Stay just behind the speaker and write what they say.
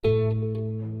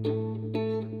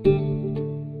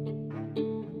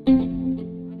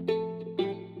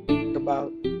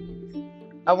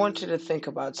I want you to think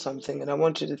about something, and I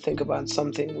want you to think about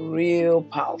something real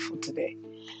powerful today.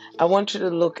 I want you to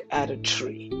look at a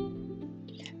tree.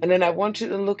 And then I want you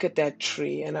to look at that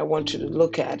tree, and I want you to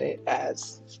look at it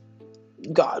as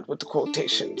God with the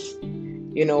quotations,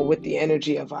 with the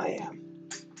energy of I am.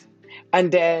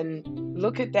 And then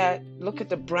look at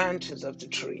the branches of the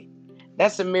tree.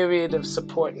 That's a myriad of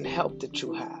support and help that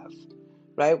you have,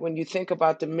 right? When you think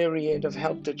about the myriad of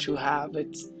help that you have,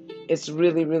 it's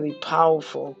really, really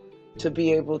powerful to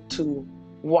be able to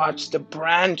watch the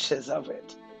branches of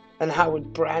it and how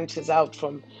it branches out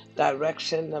from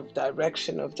direction of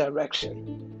direction of direction.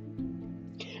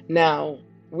 Now,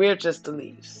 we're just the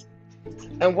leaves.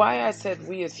 And why I said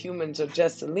we as humans are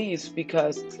just the leaves,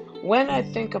 because when I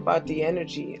think about the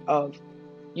energy of,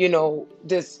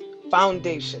 this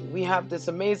foundation, we have this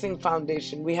amazing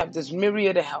foundation, we have this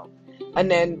myriad of help,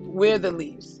 and then we're the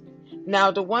leaves.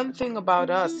 Now, the one thing about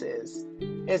us is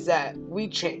that we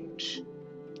change.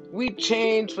 We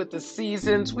change with the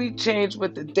seasons, we change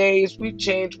with the days, we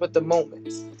change with the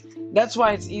moments. That's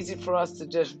why it's easy for us to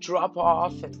just drop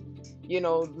off and,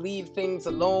 leave things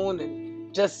alone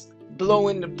and just blow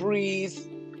in the breeze.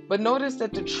 But notice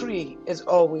that the tree is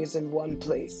always in one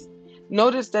place.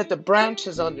 Notice that the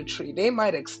branches on the tree, they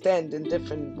might extend in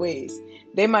different ways.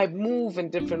 They might move in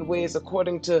different ways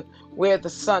according to where the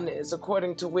sun is,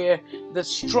 according to where the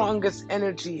strongest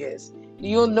energy is.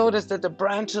 You'll notice that the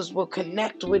branches will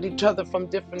connect with each other from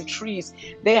different trees.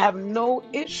 They have no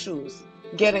issues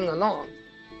getting along.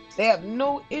 They have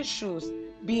no issues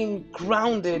being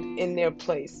grounded in their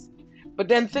place. But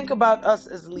then think about us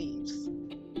as leaves.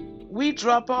 We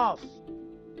drop off.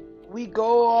 We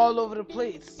go all over the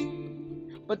place.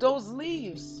 But those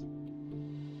leaves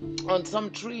on some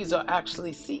trees are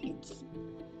actually seeds,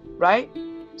 right?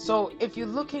 So if you're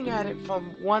looking at it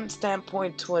from one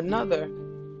standpoint to another,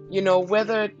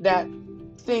 whether that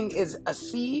thing is a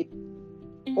seed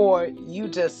or you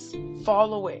just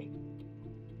fall away,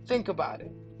 think about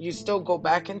it. You still go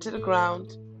back into the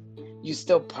ground, you're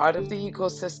still part of the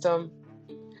ecosystem,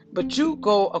 but you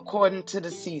go according to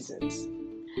the seasons.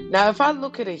 Now, if I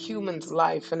look at a human's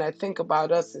life and I think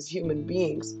about us as human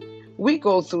beings, we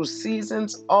go through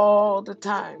seasons all the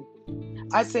time.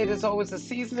 I say there's always a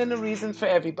season and a reason for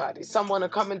everybody. Someone will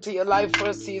come into your life for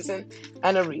a season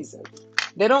and a reason.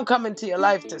 They don't come into your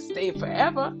life to stay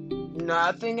forever.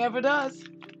 Nothing ever does.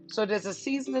 So there's a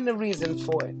season and a reason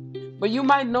for it. But you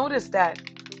might notice that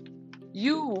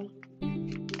you,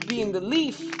 being the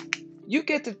leaf, you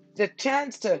get the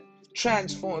chance to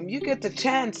transform. You get the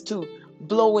chance to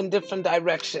blow in different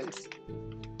directions.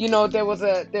 There was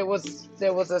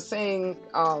a saying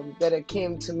that it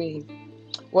came to me.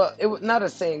 Well, it was not a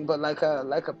saying, but like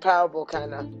a parable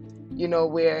kind of,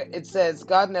 where it says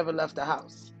God never left the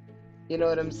house. You know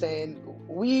what I'm saying?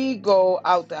 We go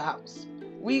out the house.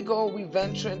 We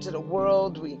venture into the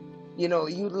world. We,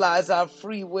 utilize our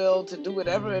free will to do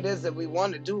whatever it is that we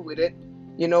want to do with it.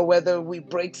 Whether we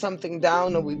break something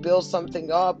down or we build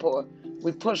something up or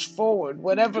we push forward,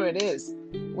 whatever it is,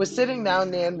 we're sitting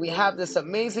down there and we have this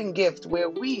amazing gift where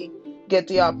we get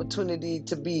the opportunity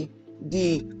to be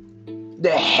the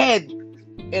head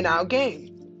in our game.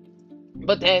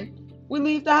 But then we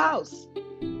leave the house.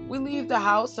 We leave the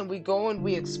house and we go and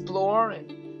we explore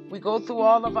and we go through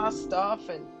all of our stuff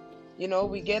and,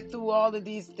 we get through all of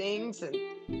these things.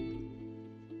 And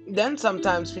then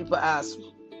sometimes people ask,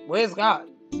 where's God?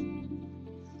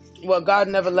 Well, God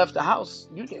never left the house.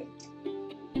 You did.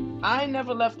 I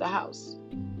never left the house.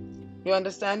 You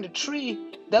understand? The tree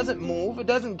doesn't move. It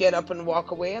doesn't get up and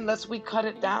walk away unless we cut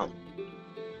it down.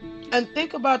 And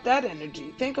think about that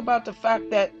energy. Think about the fact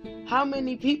that how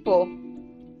many people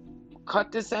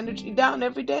cut this energy down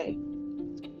every day?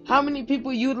 How many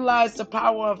people utilize the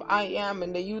power of I am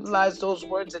and they utilize those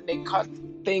words and they cut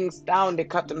things down, they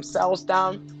cut themselves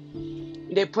down,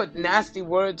 they put nasty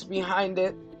words behind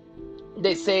it.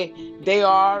 They say they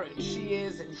are and she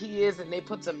is and he is and they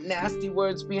put some nasty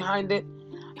words behind it.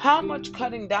 How much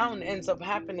cutting down ends up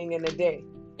happening in a day?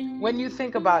 When you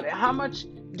think about it, how much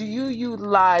do you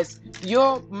utilize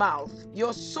your mouth,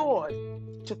 your sword,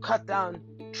 to cut down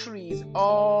trees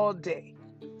all day?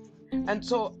 And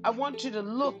so I want you to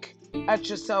look at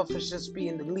yourself as just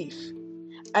being the leaf.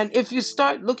 And if you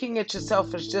start looking at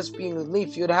yourself as just being a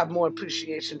leaf, you'd have more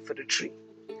appreciation for the tree.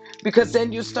 Because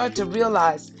then you start to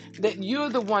realize that you're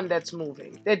the one that's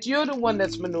moving, that you're the one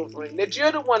that's maneuvering, that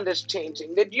you're the one that's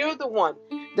changing, that you're the one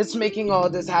that's making all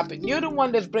this happen. You're the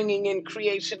one that's bringing in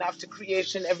creation after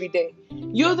creation every day.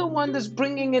 You're the one that's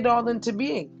bringing it all into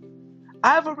being.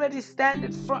 I've already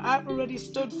stood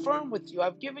firm with you.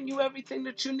 I've given you everything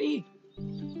that you need.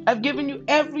 I've given you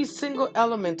every single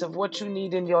element of what you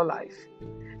need in your life.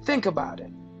 Think about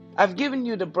it. I've given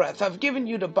you the breath. I've given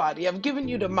you the body. I've given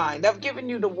you the mind. I've given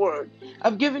you the word.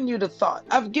 I've given you the thought.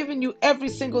 I've given you every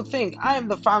single thing. I am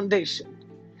the foundation.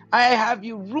 I have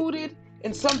you rooted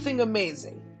in something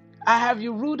amazing. I have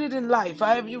you rooted in life.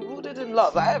 I have you rooted in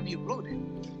love. I have you rooted.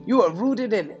 You are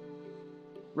rooted in it,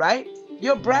 right?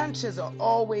 Your branches are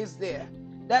always there.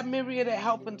 That myriad of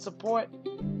help and support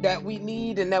that we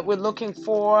need and that we're looking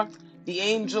for, the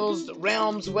angels, the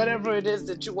realms, whatever it is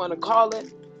that you want to call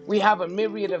it, we have a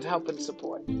myriad of help and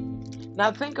support.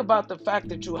 Now think about the fact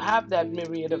that you have that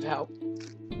myriad of help,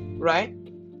 right?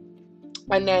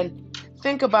 And then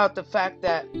think about the fact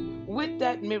that with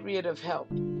that myriad of help,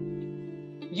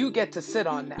 you get to sit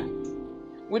on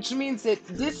that, which means that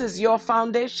this is your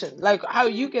foundation. Like how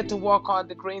you get to walk on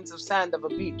the grains of sand of a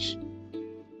beach,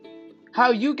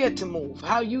 how you get to move,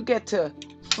 how you get to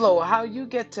flow, how you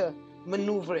get to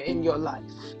maneuver in your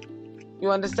life.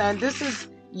 You understand? This is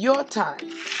your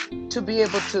time to be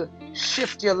able to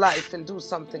shift your life and do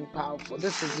something powerful.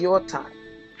 This is your time.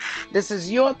 This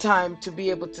is your time to be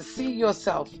able to see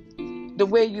yourself the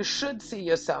way you should see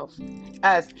yourself,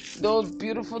 as those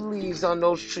beautiful leaves on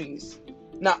those trees.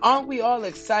 Now, aren't we all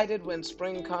excited when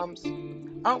spring comes?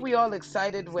 Aren't we all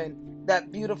excited when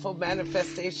that beautiful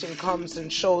manifestation comes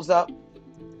and shows up?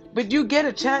 But you get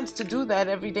a chance to do that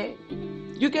every day.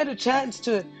 You get a chance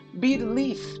to be the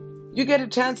leaf. You get a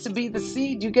chance to be the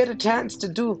seed. You get a chance to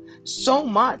do so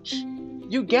much.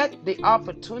 You get the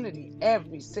opportunity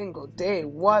every single day.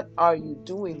 What are you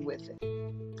doing with it?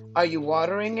 Are you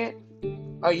watering it?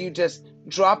 Are you just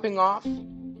dropping off?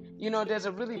 You know, there's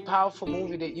a really powerful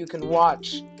movie that you can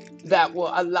watch that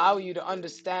will allow you to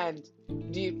understand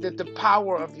the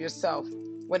power of yourself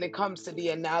when it comes to the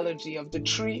analogy of the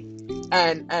tree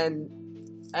and and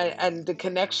and the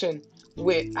connection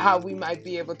with how we might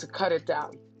be able to cut it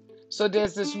down. So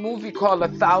there's this movie called A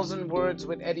Thousand Words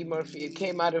with Eddie Murphy. It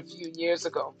came out a few years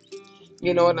ago.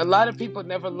 You know, and a lot of people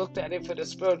never looked at it for the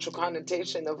spiritual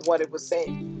connotation of what it was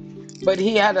saying. But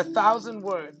he had 1,000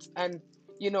 words, and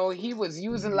you know, he was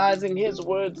utilizing his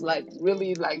words like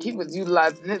really, like he was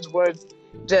utilizing his words,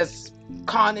 just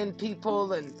conning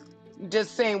people and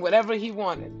just saying whatever he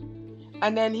wanted.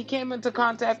 And then he came into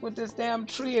contact with this damn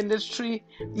tree, and this tree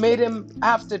made him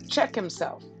have to check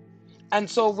himself. And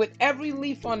so, with every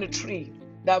leaf on the tree,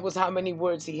 that was how many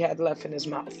words he had left in his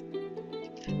mouth.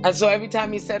 And so, every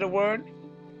time he said a word,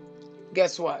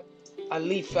 guess what? A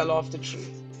leaf fell off the tree.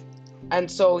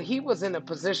 And so, he was in a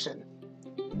position.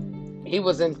 He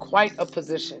was in quite a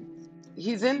position.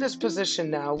 He's in this position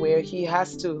now where he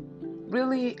has to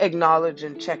really acknowledge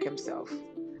and check himself,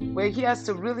 where he has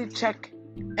to really check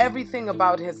everything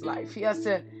about his life. He has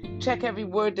to check every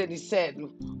word that he said.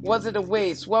 Was it a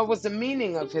waste? What was the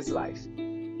meaning of his life?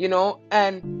 You know,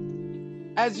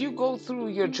 and as you go through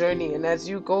your journey and as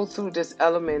you go through this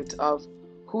element of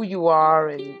who you are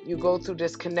and you go through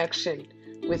this connection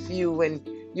with you and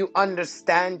you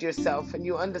understand yourself and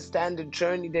you understand the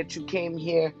journey that you came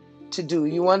here to do.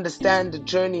 You understand the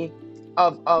journey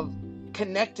of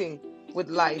connecting with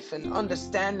life and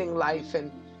understanding life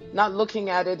and not looking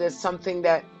at it as something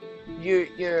that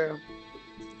you're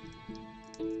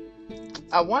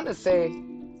I want to say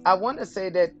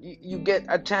that you get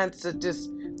a chance to just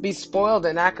be spoiled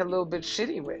and act a little bit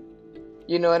shitty with.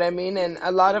 You know what I mean? And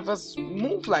a lot of us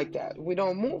move like that. We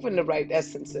don't move in the right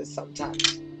essences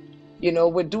sometimes. You know,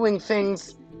 we're doing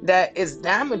things that is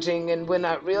damaging and we're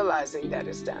not realizing that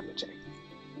it's damaging.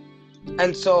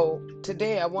 And so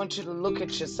today I want you to look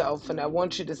at yourself and I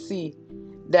want you to see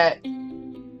that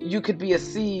you could be a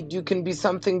seed, you can be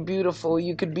something beautiful,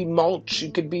 you could be mulch,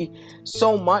 you could be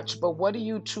so much, but what are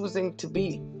you choosing to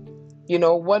be? You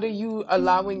know, what are you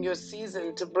allowing your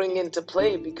season to bring into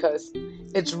play? Because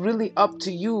it's really up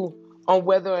to you on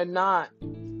whether or not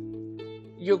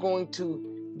you're going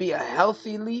to be a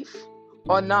healthy leaf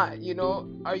or not. You know,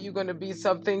 are you going to be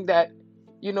something that,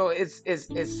 you know, is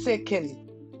sick and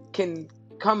can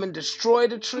come and destroy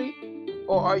the tree?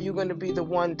 Or are you going to be the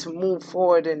one to move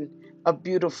forward in a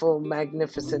beautiful,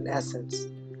 magnificent essence?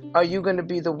 Are you going to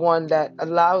be the one that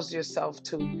allows yourself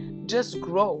to just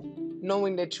grow,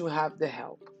 knowing that you have the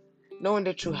help, knowing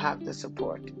that you have the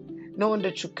support, knowing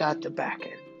that you got the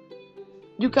backing,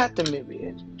 you got the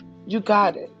myriad, you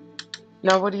got it.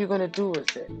 Now, what are you going to do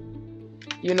with it?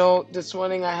 You know, this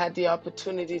morning I had the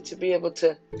opportunity to be able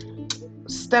to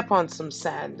step on some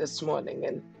sand this morning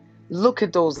and look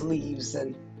at those leaves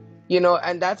and, you know,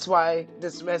 and that's why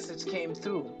this message came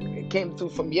through. It came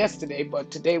through from yesterday,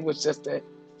 but today was the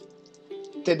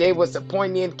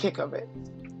poignant kick of it.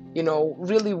 You know,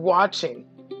 really watching,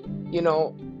 you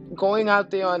know, going out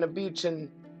there on a beach and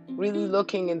really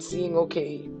looking and seeing,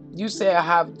 okay, you say I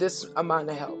have this amount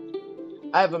of help.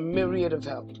 I have a myriad of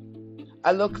help.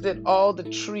 I looked at all the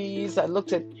trees. I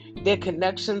looked at their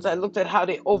connections. I looked at how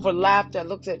they overlapped. I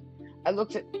looked at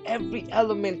every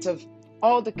element of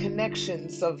all the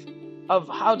connections of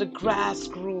how the grass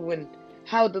grew and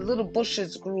how the little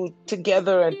bushes grew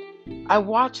together. And I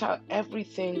watched how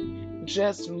everything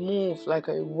just moved like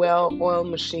a well-oiled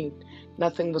machine.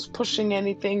 Nothing was pushing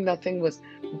anything. Nothing was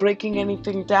breaking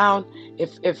anything down.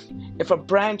 If a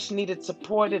branch needed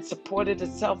support, it supported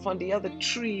itself on the other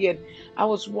tree. And I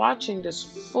was watching this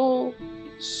full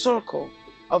circle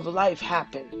of life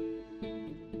happen.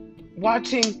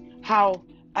 Watching how,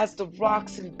 as the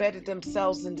rocks embedded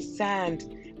themselves in the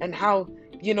sand, and how,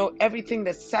 everything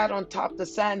that sat on top of the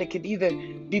sand, it could either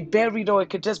be buried or it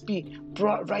could just be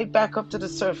brought right back up to the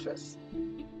surface.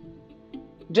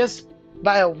 Just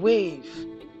by a wave,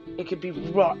 it could be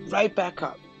brought right back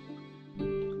up.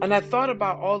 And I thought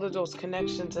about all of those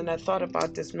connections, and I thought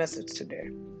about this message today.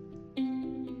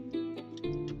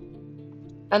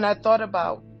 And I thought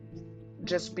about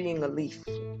just being a leaf.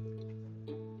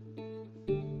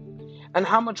 And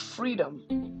how much freedom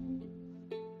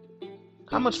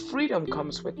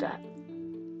comes with that.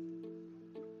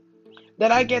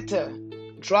 That I get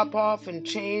to drop off and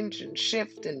change and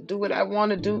shift and do what I want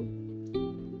to do.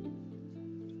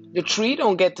 The tree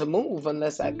don't get to move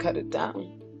unless I cut it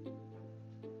down.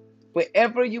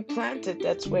 Wherever you plant it,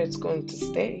 that's where it's going to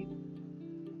stay.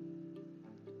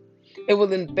 It will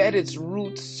embed its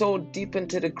roots so deep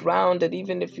into the ground that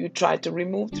even if you tried to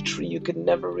remove the tree, you could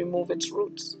never remove its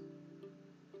roots.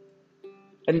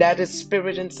 And that is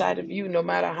spirit inside of you. No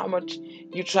matter how much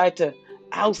you try to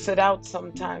oust it out,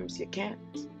 sometimes you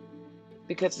can't.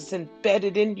 Because it's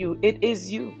embedded in you. It is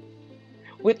you.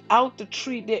 Without the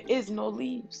tree, there is no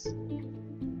leaves.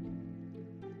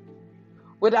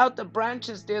 Without the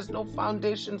branches, there's no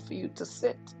foundation for you to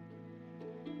sit.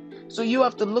 So you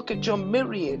have to look at your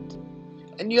myriad,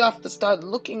 and you have to start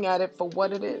looking at it for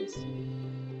what it is.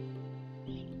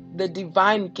 The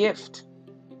divine gift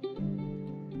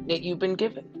that you've been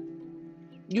given.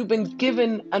 You've been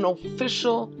given an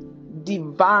official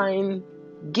divine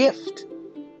gift.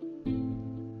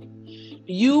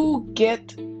 You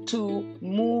get to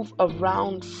move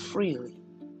around freely.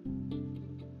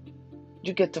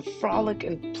 You get to frolic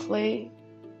and play.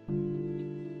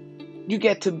 You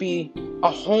get to be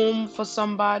a home for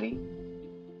somebody.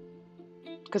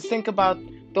 Because think about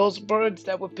those birds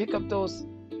that would pick up those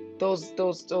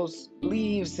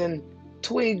leaves and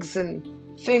twigs and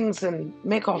things and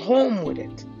make a home with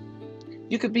it.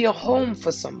 You could be a home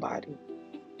for somebody.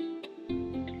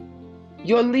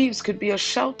 Your leaves could be a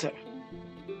shelter.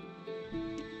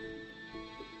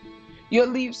 Your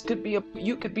leaves could be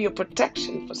you could be a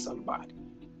protection for somebody.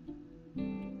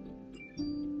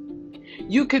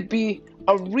 You could be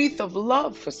a wreath of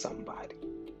love for somebody.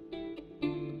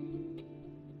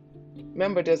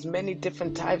 Remember, there's many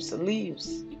different types of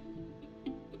leaves.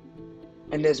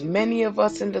 And there's many of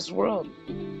us in this world.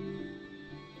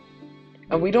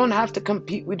 And we don't have to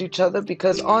compete with each other,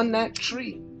 because on that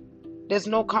tree, there's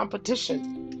no competition.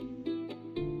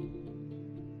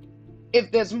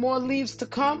 If there's more leaves to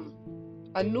come,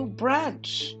 a new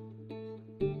branch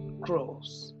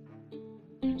grows.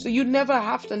 So you never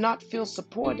have to not feel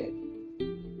supported.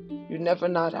 You never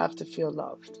not have to feel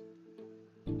loved.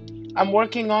 I'm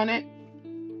working on it,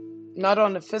 not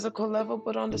on the physical level,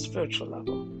 but on the spiritual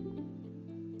level.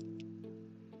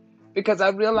 Because I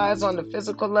realize on the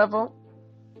physical level,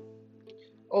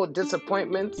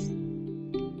 disappointments,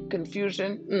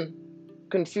 confusion,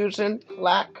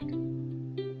 lack,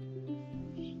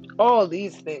 all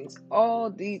these things.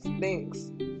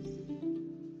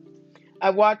 I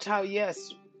watch how,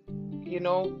 yes,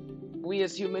 we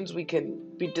as humans, we can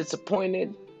be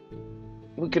disappointed.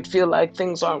 We could feel like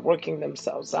things aren't working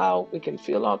themselves out. We can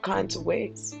feel all kinds of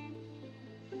ways.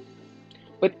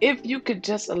 But if you could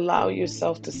just allow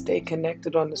yourself to stay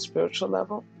connected on the spiritual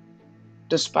level,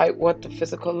 despite what the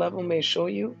physical level may show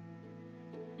you,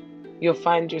 you'll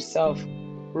find yourself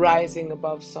rising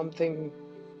above something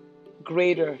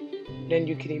greater than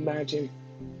you can imagine.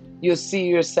 You'll see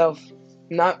yourself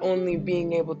not only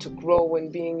being able to grow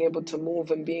and being able to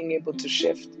move and being able to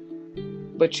shift,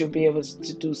 but you'll be able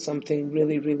to do something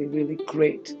really, really, really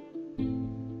great.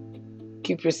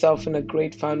 Keep yourself in a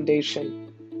great foundation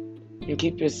and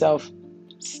keep yourself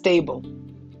stable.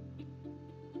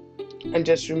 And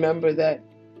just remember that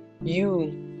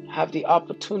you have the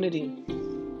opportunity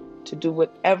to do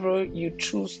whatever you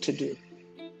choose to do.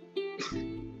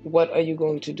 What are you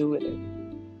going to do with it?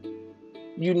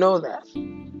 You know that.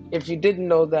 If you didn't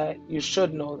know that, you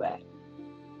should know that.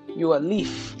 You're a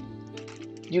leaf.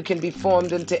 You can be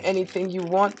formed into anything you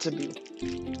want to be.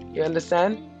 You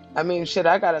understand? I mean, shit,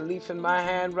 I got a leaf in my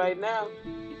hand right now.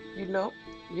 You know,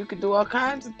 you could do all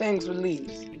kinds of things with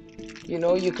leaves. You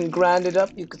know, you can grind it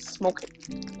up, you could smoke it.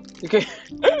 You can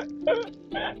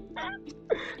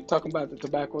talking about the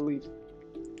tobacco leaf.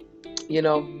 You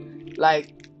know,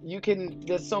 like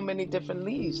there's so many different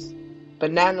leaves.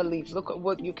 Banana leaf. Look at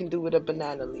what you can do with a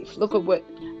banana leaf. Look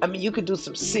at you could do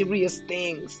some serious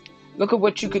things. Look at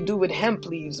what you could do with hemp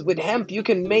leaves. With hemp, you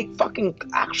can make fucking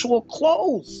actual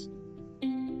clothes.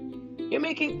 You're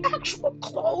making actual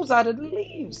clothes out of the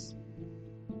leaves.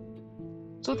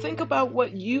 So think about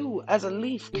what you as a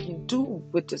leaf can do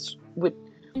with this, with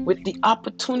the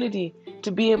opportunity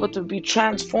to be able to be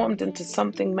transformed into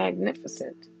something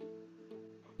magnificent.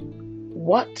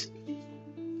 What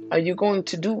are you going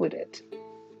to do with it?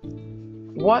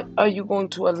 What are you going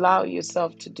to allow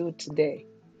yourself to do today?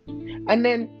 And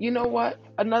then, you know what?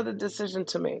 Another decision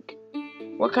to make.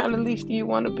 What kind of leaf do you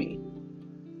want to be?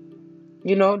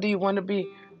 You know, do you want to be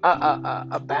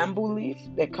a bamboo leaf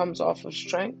that comes off of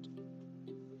strength?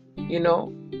 You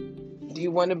know, do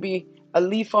you want to be a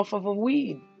leaf off of a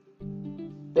weed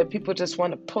that people just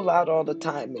want to pull out all the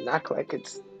time and act like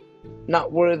it's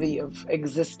not worthy of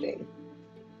existing?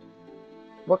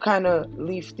 What kind of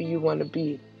leaf do you want to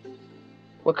be?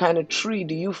 What kind of tree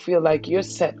do you feel like you're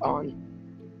set on?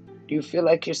 Do you feel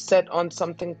like you're set on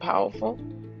something powerful?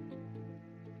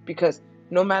 Because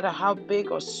no matter how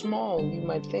big or small you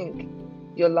might think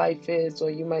your life is, or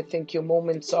you might think your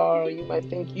moments are, or you might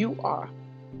think you are,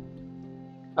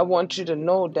 I want you to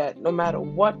know that no matter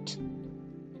what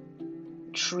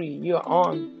tree you're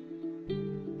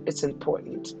on, it's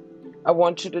important. I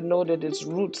want you to know that its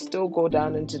roots still go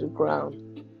down into the ground.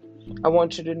 I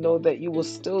want you to know that you will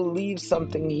still leave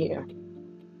something here.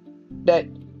 That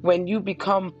when you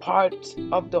become part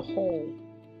of the whole,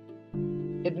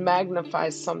 it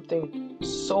magnifies something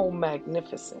so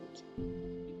magnificent.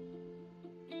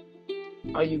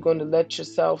 Are you going to let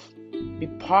yourself be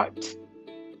part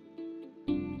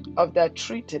of that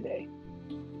tree today?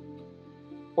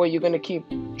 Or are you going to keep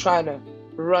trying to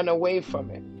run away from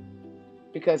it?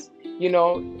 Because, you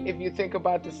know, if you think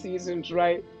about the seasons,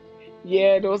 right?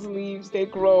 Yeah, those leaves, they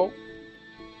grow,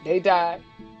 they die,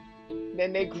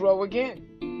 then they grow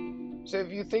again. So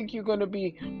if you think you're going to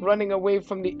be running away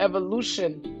from the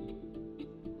evolution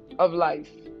of life,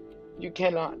 you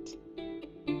cannot.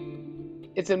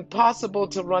 It's impossible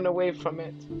to run away from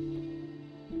it.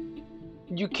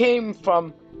 You came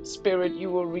from spirit,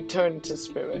 you will return to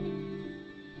spirit.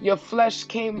 Your flesh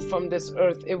came from this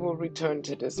earth, it will return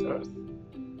to this earth.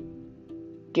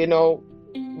 You know,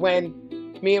 when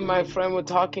me and my friend were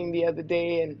talking the other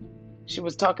day, and she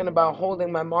was talking about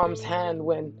holding my mom's hand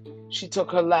when she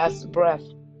took her last breath,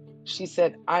 she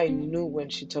said, I knew when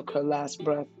she took her last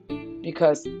breath,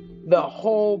 because the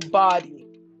whole body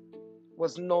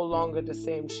was no longer the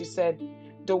same. She said,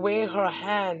 the way her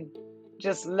hand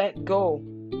just let go,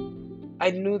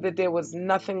 I knew that there was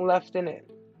nothing left in it.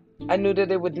 I knew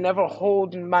that it would never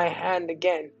hold in my hand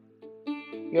again.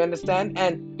 You understand?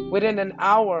 And within an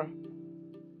hour,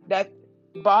 that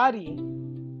body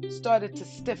started to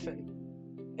stiffen.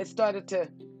 It started to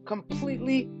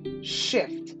completely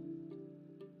shift.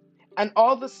 And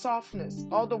all the softness,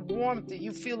 all the warmth that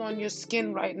you feel on your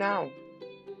skin right now,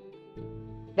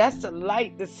 that's the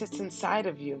light that sits inside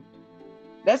of you.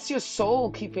 That's your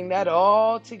soul keeping that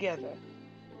all together.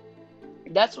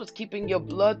 That's what's keeping your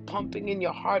blood pumping and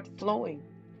your heart flowing.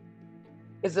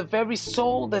 It's the very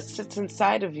soul that sits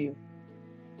inside of you.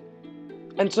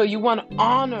 And so you want to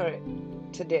honor it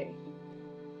today.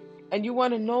 And you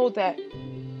want to know that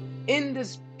in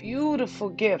this beautiful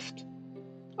gift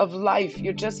of life,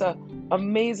 you're just an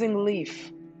amazing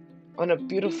leaf on a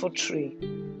beautiful tree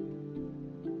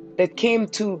that came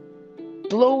to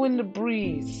blow in the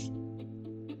breeze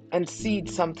and seed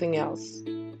something else.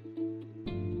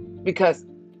 Because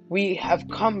we have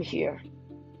come here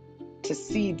to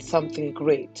seed something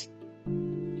great.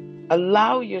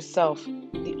 Allow yourself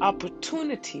the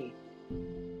opportunity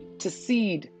to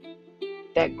seed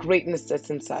that greatness that's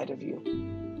inside of you.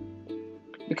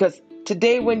 Because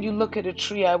today when you look at a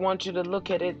tree, I want you to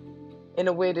look at it in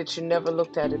a way that you never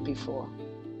looked at it before.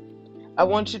 I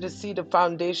want you to see the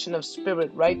foundation of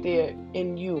spirit right there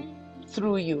in you,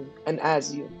 through you, and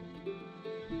as you.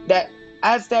 That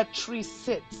as that tree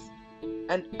sits,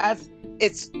 and as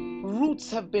its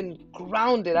roots have been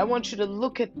grounded, I want you to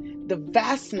look at the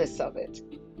vastness of it.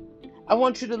 I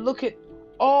want you to look at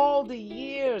all the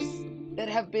years that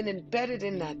have been embedded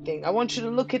in that thing. I want you to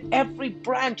look at every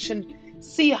branch and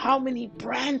see how many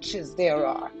branches there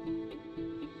are.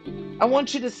 I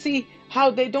want you to see how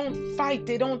they don't fight.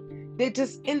 They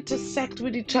just intersect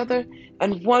with each other,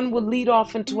 and one will lead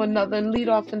off into another and lead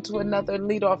off into another and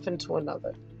lead off into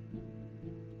another.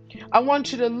 I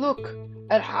want you to look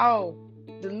at how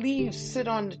the leaves sit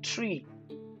on the tree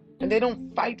and they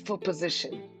don't fight for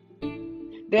position.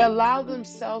 They allow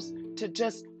themselves to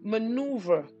just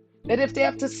maneuver, that if they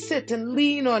have to sit and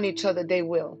lean on each other, they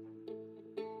will.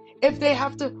 If they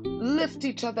have to lift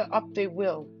each other up, they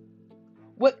will.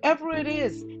 Whatever it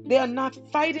is, they are not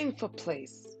fighting for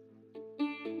place.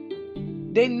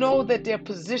 They know that their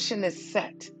position is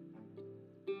set.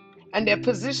 And their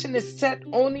position is set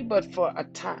only but for a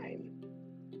time.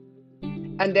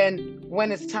 And then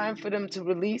when it's time for them to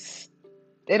release,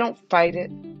 they don't fight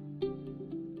it.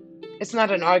 It's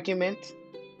not an argument.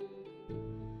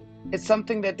 It's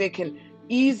something that they can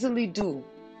easily do,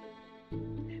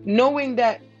 knowing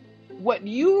that what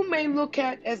you may look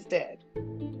at as dead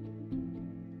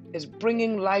is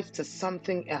bringing life to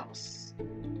something else.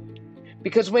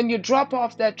 Because when you drop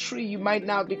off that tree, you might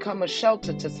now become a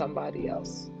shelter to somebody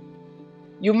else.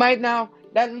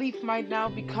 That leaf might now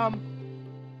become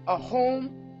a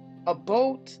home, a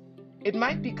boat. It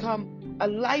might become a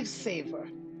lifesaver.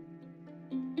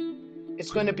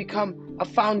 It's going to become a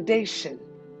foundation.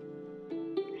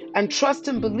 And trust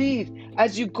and believe,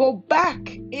 as you go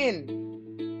back in,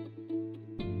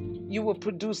 you will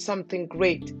produce something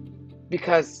great,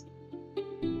 because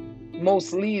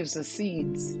most leaves are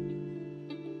seeds,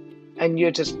 and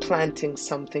you're just planting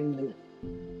something new.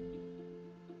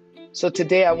 So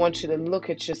today I want you to look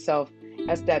at yourself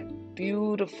as that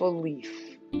beautiful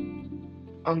leaf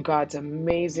on God's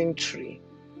amazing tree,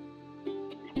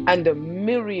 and the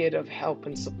myriad of help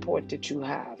and support that you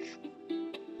have,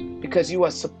 because you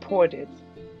are supported.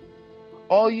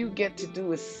 All you get to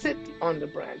do is sit on the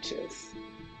branches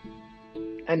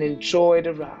and enjoy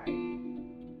the ride.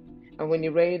 And when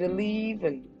you're ready to leave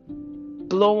and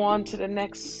blow on to the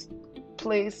next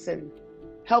place and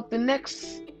help the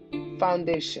next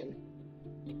foundation,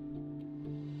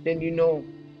 then you know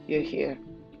you're here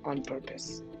on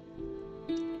purpose.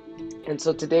 And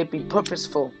so today, be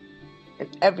purposeful in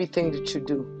everything that you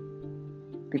do.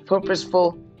 Be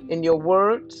purposeful in your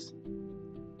words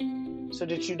so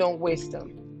that you don't waste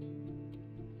them.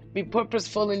 Be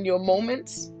purposeful in your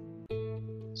moments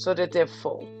so that they're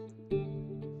full.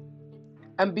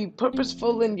 And be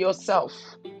purposeful in yourself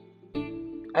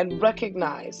and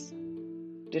recognize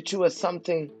that you are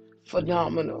something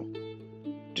phenomenal,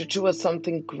 that you are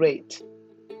something great,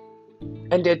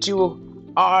 and that you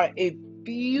are a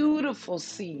beautiful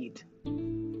seed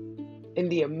in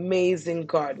the amazing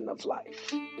garden of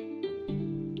life.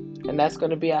 And that's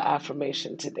going to be our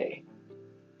affirmation today.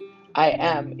 I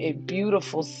am a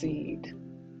beautiful seed.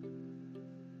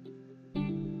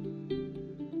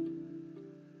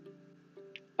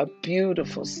 A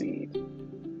beautiful seed.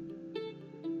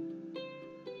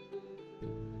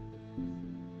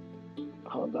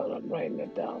 Hold on, I'm writing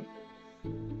it down.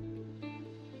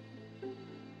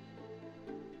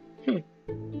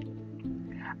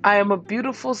 I am a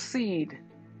beautiful seed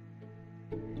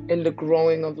in the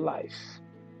growing of life.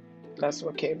 That's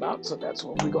what came out, so that's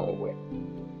what we're going with.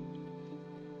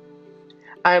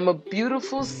 I am a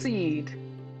beautiful seed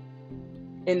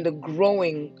in the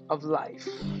growing of life.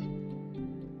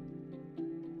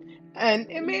 And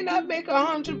it may not make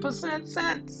 100%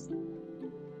 sense,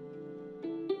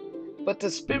 but the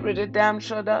spirit, it damn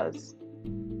sure does.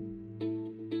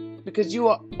 Because you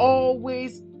are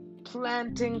always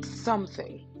planting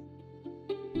something,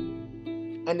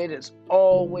 and it is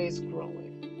always growing.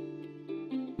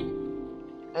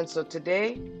 And so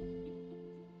today,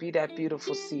 be that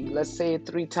beautiful seed. Let's say it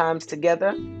 3 times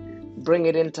together. Bring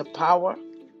it into power.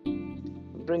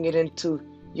 Bring it into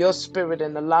your spirit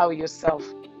and allow yourself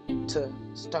to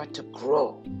start to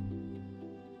grow.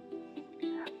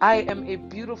 I am a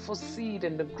beautiful seed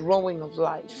in the growing of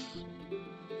life.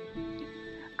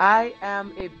 I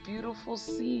am a beautiful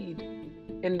seed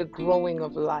in the growing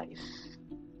of life.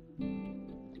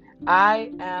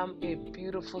 I am a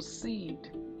beautiful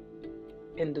seed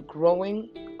in the growing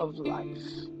of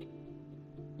life.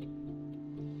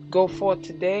 Go forth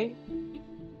today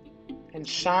and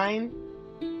shine.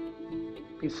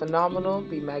 Be phenomenal.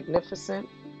 Be magnificent.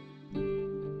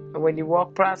 And when you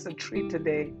walk past a tree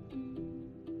today,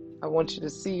 I want you to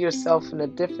see yourself in a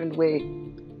different way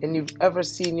than you've ever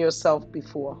seen yourself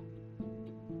before.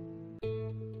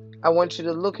 I want you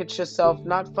to look at yourself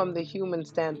not from the human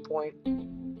standpoint,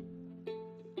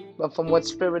 but from what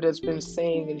Spirit has been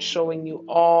saying and showing you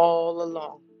all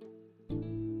along.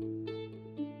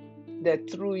 That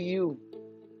through you,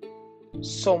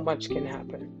 so much can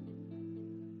happen.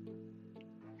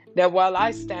 That while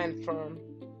I stand firm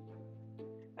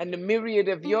and the myriad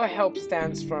of your help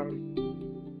stands firm,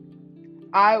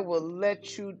 I will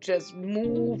let you just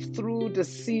move through the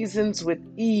seasons with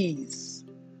ease.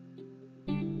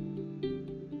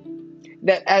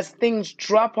 That as things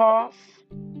drop off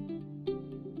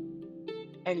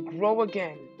and grow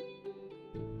again,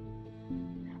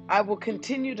 I will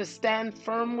continue to stand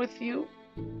firm with you.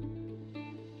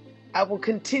 I will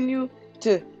continue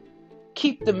to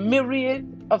keep the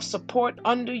myriad of support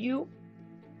under you.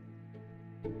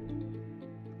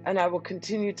 And I will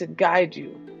continue to guide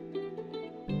you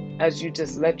as you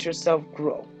just let yourself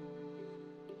grow.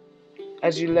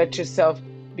 As you let yourself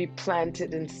be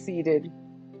planted and seeded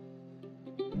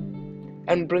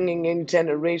and bringing in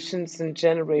generations and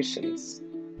generations.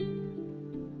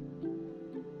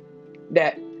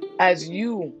 That as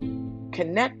you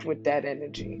connect with that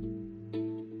energy,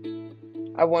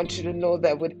 I want you to know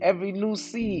that with every new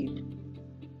seed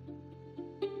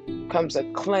comes a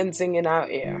cleansing in our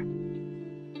air,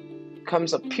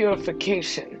 comes a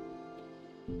purification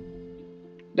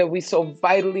that we so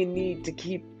vitally need to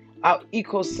keep our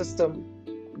ecosystem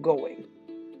going.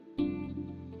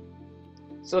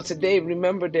 So today,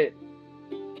 remember that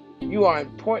you are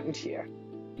important here,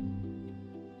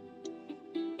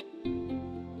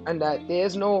 and that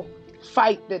there's no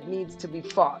fight that needs to be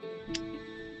fought,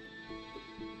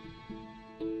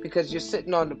 because you're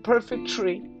sitting on the perfect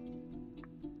tree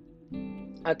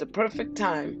at the perfect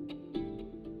time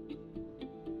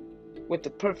with the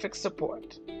perfect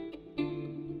support.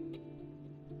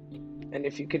 And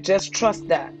if you could just trust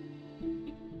that,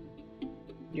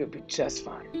 you'll be just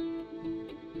fine.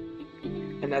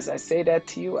 And as I say that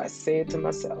to you, I say it to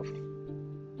myself.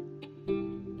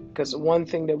 Because the one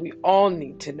thing that we all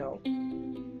need to know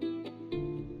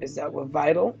is that we're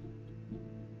vital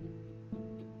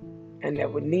and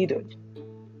that we're needed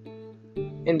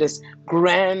in this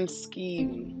grand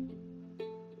scheme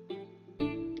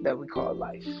that we call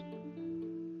life.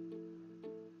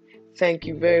 Thank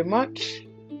you very much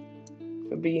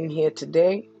for being here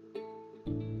today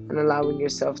and allowing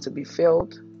yourself to be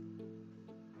filled.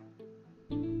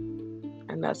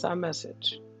 And that's our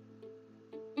message.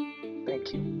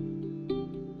 Thank you.